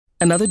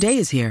Another day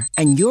is here,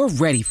 and you're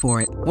ready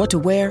for it. What to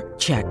wear?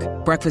 Check.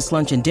 Breakfast,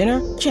 lunch, and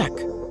dinner? Check.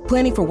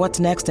 Planning for what's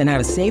next and how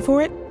to save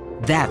for it?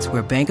 That's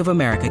where Bank of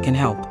America can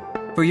help.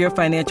 For your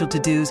financial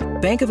to-dos,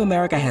 Bank of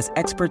America has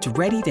experts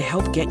ready to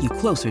help get you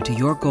closer to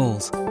your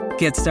goals.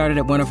 Get started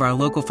at one of our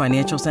local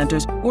financial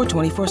centers or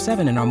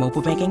 24/7 in our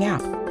mobile banking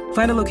app.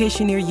 Find a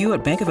location near you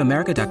at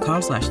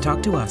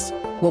bankofamerica.com/talktous.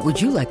 What would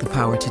you like the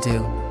power to do?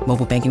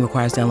 Mobile banking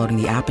requires downloading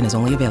the app and is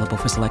only available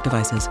for select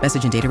devices.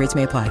 Message and data rates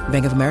may apply.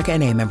 Bank of America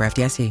N.A., member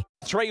FDIC.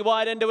 3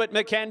 wide into it,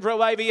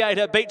 Macandrew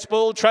Aviator beats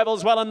Bull,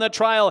 travels well in the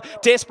trail,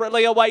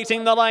 desperately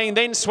awaiting the lane,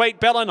 then Sweet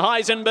Bell and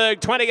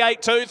Heisenberg,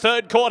 28-2,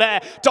 third quarter.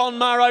 Don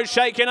Morrow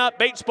shaken up,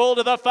 beats Bull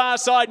to the far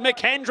side,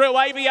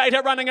 Macandrew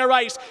Aviator running a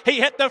race,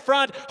 he hit the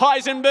front,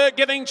 Heisenberg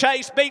giving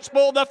chase, beats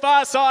Bull the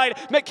far side,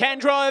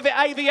 Macandrew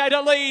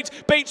Aviator leads,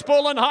 beats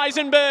Bull and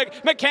Heisenberg,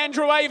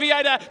 Macandrew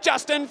Aviator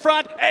just in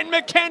front, and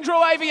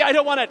Macandrew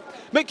Aviator won it.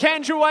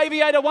 Macandrew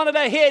Aviator won it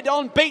ahead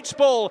on Beats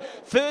Bull,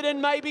 third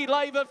and maybe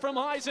Laver from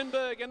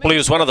Heisenberg. And well, he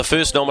was one of the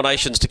first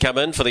nominations to come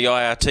in for the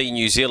IRT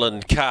New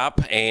Zealand Cup,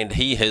 and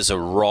he has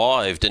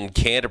arrived in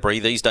Canterbury,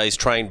 these days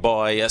trained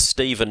by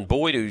Stephen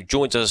Boyd, who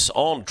joins us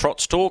on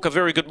Trots Talk. A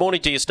very good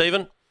morning to you,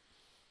 Stephen.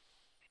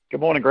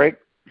 Good morning, Greg.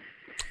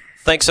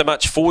 Thanks so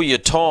much for your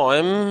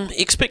time.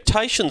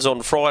 Expectations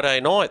on Friday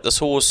night, this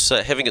horse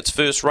having its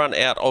first run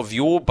out of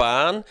your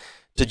barn.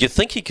 Did you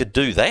think he could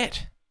do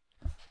that?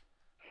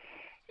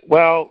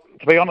 Well,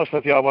 to be honest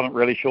with you, I wasn't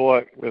really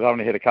sure. We've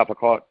only had a couple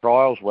of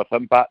trials with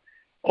him, but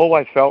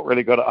always felt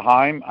really good at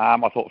home. I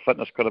thought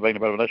fitness could have been a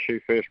bit of an issue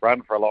first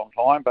run for a long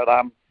time, but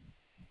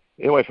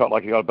he always felt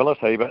like he got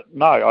ability. But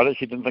no, I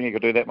actually didn't think he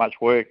could do that much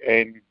work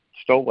and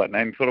still win,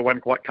 and sort of win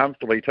quite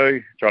comfortably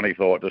too. Johnny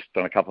thought just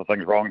done a couple of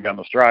things wrong down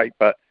the straight,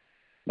 but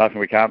nothing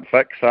we can't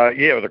fix. So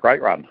yeah, it was a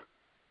great run.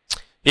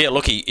 Yeah,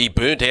 look, he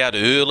burnt out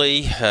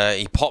early.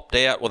 He popped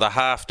out with a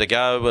half to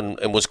go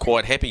and was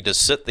quite happy to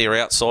sit there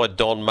outside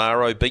Don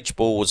Morrow. Beach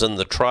Ball was in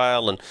the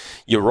trail, and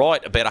you're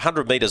right, about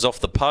 100 metres off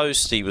the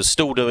post, he was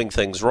still doing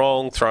things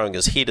wrong, throwing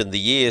his head in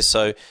the air,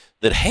 so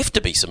there'd have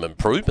to be some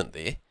improvement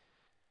there.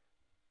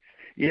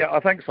 Yeah, I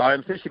think so,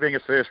 and especially being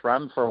his first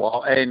run for a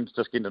while and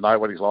just getting to know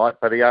what he's like.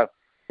 But he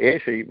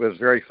actually was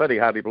very fit. He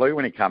hardly blew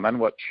when he came in,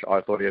 which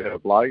I thought he'd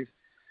have blown.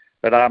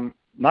 But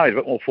no, he's a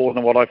bit more forward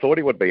than what I thought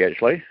he would be,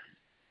 actually.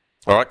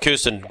 All right,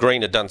 Kirsten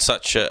Green had done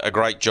such a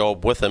great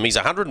job with him. He's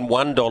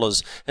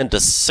 $101 into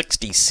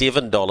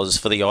 $67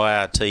 for the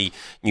IRT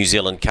New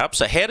Zealand Cup.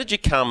 So how did you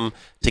come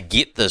to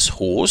get this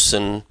horse?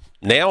 And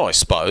now, I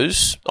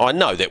suppose, I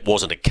know that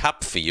wasn't a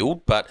cup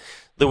field, but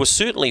there were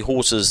certainly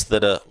horses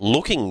that are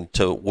looking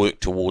to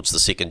work towards the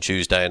second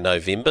Tuesday in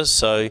November.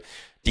 So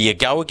do you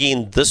go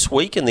again this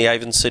week in the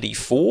Avon City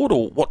Ford,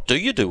 or what do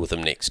you do with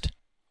him next?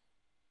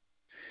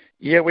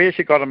 Yeah, we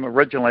actually got him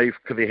originally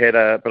because he had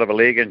a bit of a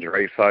leg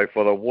injury, so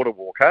for the water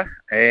walker.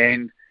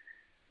 And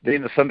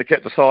then the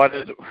syndicate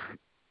decided,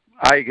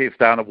 A, he's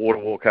down a water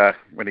walker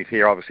when he's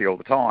here, obviously, all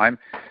the time,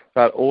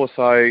 but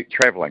also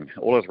travelling.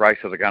 All his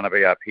races are going to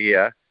be up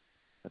here,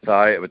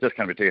 so it was just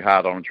going to be too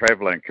hard on him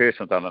travelling.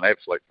 Kirsten's done an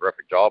absolute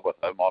terrific job with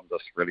him. I'm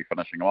just really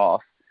finishing him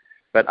off.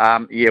 But,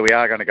 yeah, we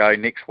are going to go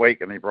next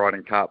week in the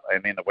Bryden Cup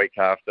and then the week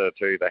after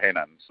to the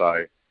Hannon.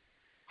 So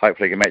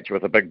hopefully we can match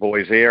with the big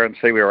boys there and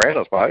see where we're at,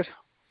 I suppose.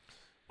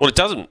 Well, it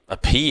doesn't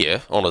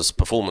appear on his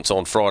performance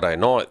on Friday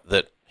night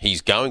that he's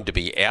going to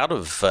be out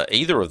of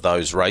either of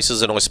those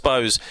races. And I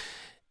suppose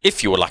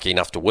if you were lucky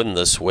enough to win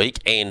this week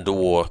and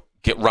or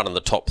get run in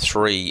the top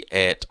three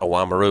at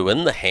Oamaru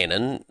in the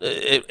Hannon,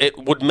 it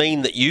would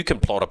mean that you can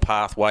plot a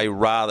pathway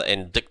rather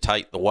and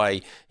dictate the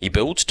way he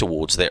builds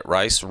towards that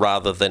race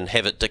rather than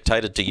have it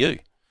dictated to you.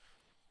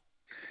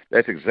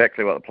 That's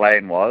exactly what the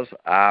plan was.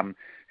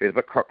 He was a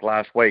bit crook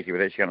last week. He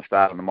was actually going to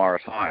start in the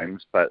Morris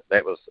Homes, but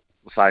that was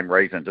the same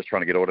reason, just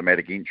trying to get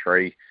automatic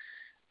entry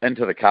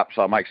into the Cup,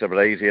 so it makes it a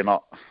bit easier,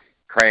 not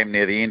cram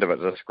near the end of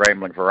it, just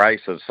scrambling for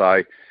races.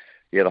 So,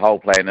 yeah, the whole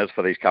plan is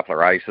for these couple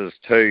of races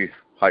to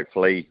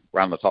hopefully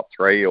run the top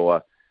three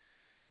or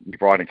the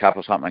Bryden Cup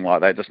or something like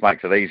that. Just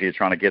makes it easier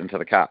trying to get into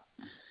the Cup.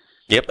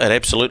 Yep, it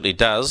absolutely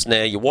does.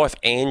 Now, your wife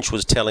Ange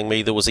was telling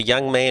me there was a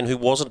young man who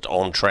wasn't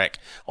on track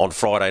on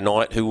Friday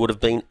night who would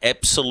have been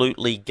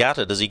absolutely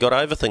gutted. Has he got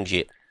over things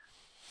yet?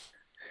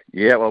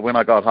 Yeah, well, when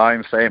I got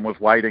home, Sam was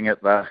waiting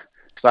at the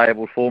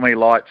stable for me,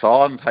 lights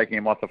on, taking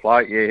him off the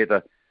float. Yeah, he had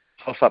to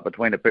toss up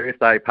between a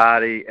birthday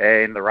party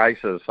and the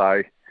races.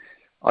 So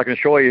I can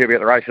assure you he'll be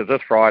at the races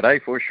this Friday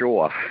for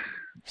sure.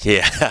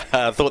 Yeah,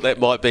 I thought that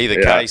might be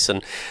the case.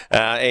 And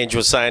Ange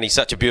was saying he's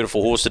such a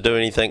beautiful horse to do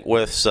anything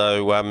with.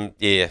 So,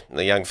 yeah,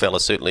 the young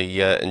fella's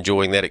certainly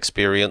enjoying that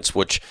experience,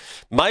 which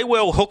may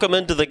well hook him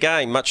into the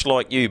game, much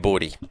like you,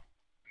 Boydie.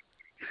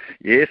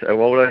 Yes,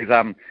 well, he's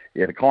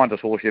the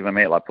kindest horse you ever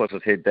met. Like, puts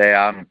his head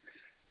down,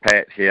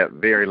 pats, yeah,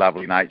 very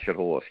lovely natured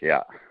horse,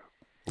 yeah.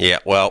 Yeah,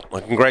 well,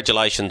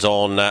 congratulations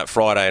on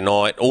Friday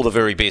night. All the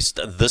very best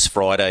this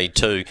Friday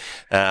too.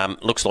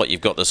 Looks like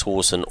you've got this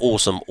horse in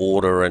awesome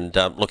order, and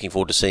looking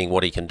forward to seeing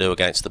what he can do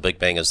against the big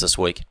bangers this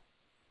week.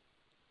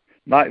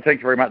 No, thank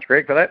you very much,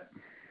 Greg, for that.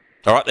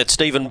 All right, that's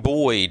Stephen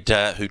Boyd,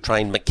 who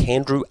trained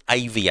Macandrew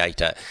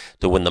Aviator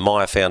to win the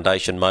Myer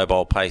Foundation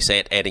Mobile Pace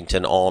at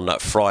Addington on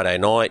Friday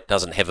night.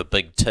 Doesn't have a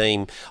big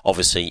team.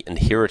 Obviously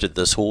inherited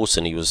this horse,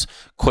 and he was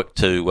quick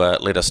to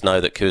let us know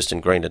that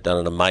Kirsten Green had done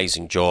an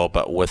amazing job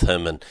with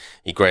him, and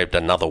he grabbed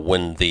another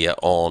win there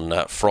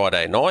on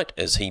Friday night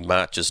as he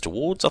marches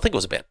towards, I think it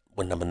was about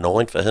win number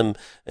 9 for him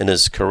in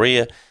his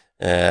career,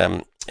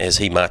 as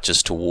he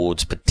marches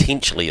towards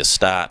potentially a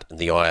start in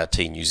the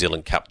IRT New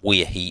Zealand Cup,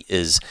 where he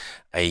is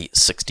a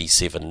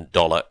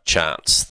 $67 chance.